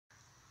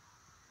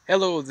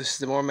Hello, this is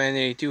the Moreman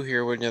 82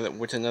 here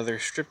with another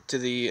trip to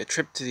the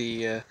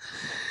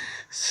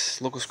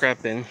local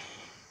scrap bin.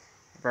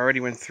 I've already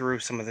went through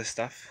some of this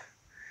stuff,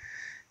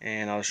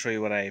 and I'll show you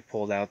what I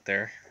pulled out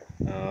there.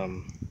 A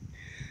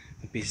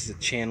piece of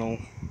channel,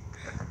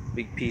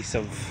 big piece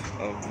of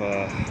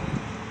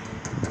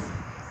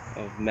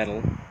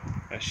metal,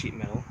 sheet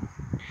metal.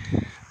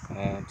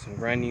 Some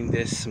grinding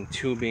discs, some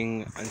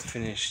tubing,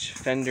 unfinished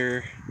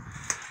fender,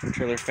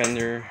 trailer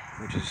fender,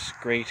 which is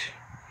great.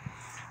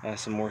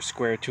 Some more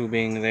square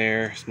tubing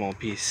there, small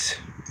piece,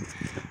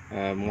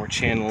 more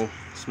channel,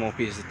 small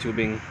piece of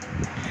tubing,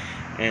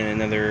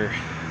 and another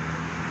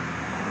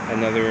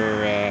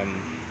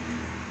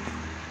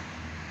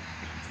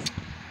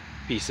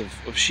piece of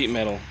sheet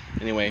metal.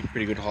 Anyway,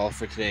 pretty good haul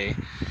for today.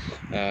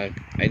 I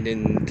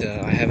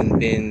haven't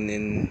been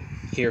in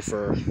here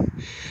for,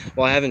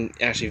 well, I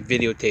haven't actually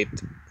made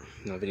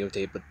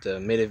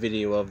a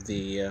video of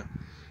the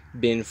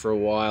bin for a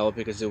while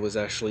because it was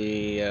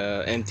actually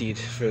emptied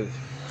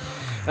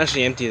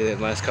the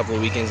last couple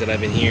of weekends that I've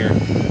been here.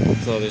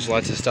 So there's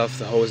lots of stuff.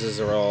 The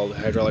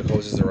hydraulic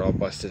hoses are all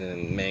busted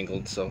and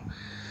mangled. So,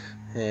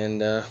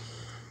 and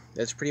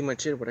that's pretty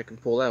much it. What I can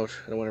pull out.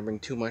 I don't want to bring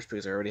too much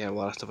because I already have a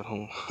lot of stuff at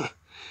home.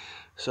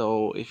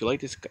 So if you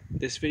like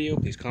this video,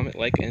 please comment,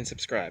 like, and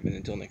subscribe. And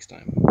until next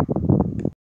time.